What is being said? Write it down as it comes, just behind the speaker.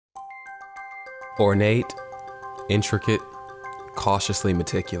Ornate, intricate, cautiously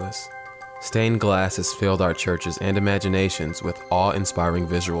meticulous. Stained glass has filled our churches and imaginations with awe-inspiring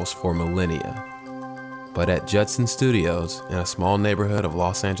visuals for millennia. But at Judson Studios, in a small neighborhood of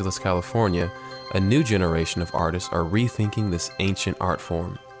Los Angeles, California, a new generation of artists are rethinking this ancient art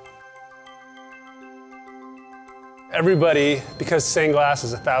form. Everybody, because stained glass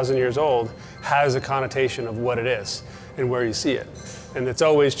is 1,000 years old, has a connotation of what it is and where you see it. And it's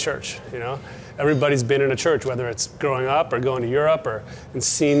always church, you know? Everybody's been in a church, whether it's growing up or going to Europe and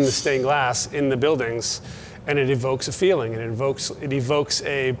seen the stained glass in the buildings, and it evokes a feeling. It evokes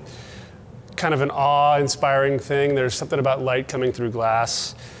a kind of an awe-inspiring thing. There's something about light coming through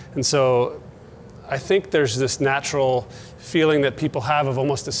glass. And so I think there's this natural feeling that people have of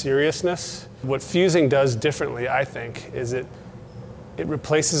almost a seriousness. What fusing does differently, I think, is it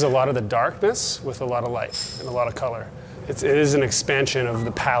replaces a lot of the darkness with a lot of light and a lot of color. It is an expansion of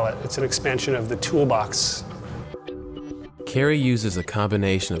the palette. It's an expansion of the toolbox. Carey uses a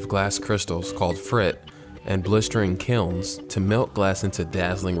combination of glass crystals called frit and blistering kilns to melt glass into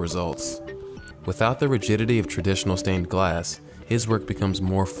dazzling results. Without the rigidity of traditional stained glass, his work becomes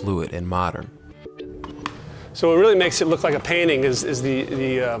more fluid and modern. So what really makes it look like a painting is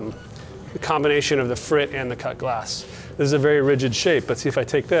the combination of the frit and the cut glass. This is a very rigid shape, but see if I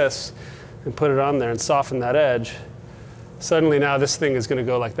take this and put it on there and soften that edge, suddenly now this thing is going to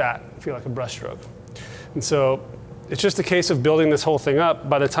go like that, feel like a brush stroke. And so it's just a case of building this whole thing up.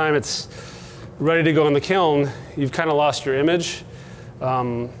 By the time it's ready to go in the kiln, you've kind of lost your image.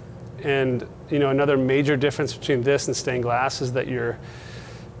 And you know, another major difference between this and stained glass is that you're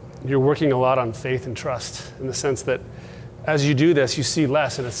working a lot on faith and trust, in the sense that as you do this, you see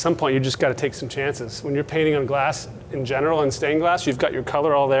less, and at some point you just got to take some chances. When you're painting on glass in general, and stained glass, you've got your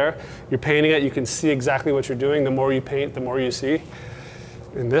color all there. You're painting it, you can see exactly what you're doing. The more you paint, the more you see.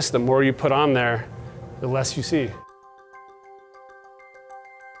 In this, the more you put on there, the less you see.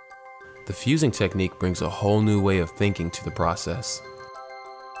 The fusing technique brings a whole new way of thinking to the process.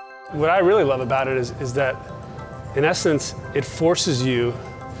 What I really love about it is that, in essence, it forces you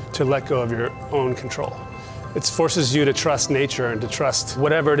to let go of your own control. It forces you to trust nature and to trust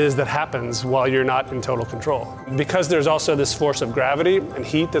whatever it is that happens while you're not in total control. Because there's also this force of gravity and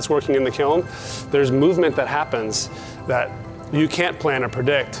heat that's working in the kiln, there's movement that happens that you can't plan or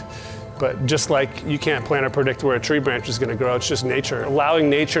predict. But just like you can't plan or predict where a tree branch is going to grow, it's just nature. Allowing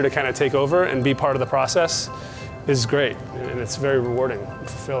nature to kind of take over and be part of the process is great, and it's very rewarding and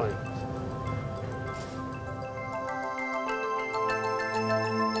fulfilling.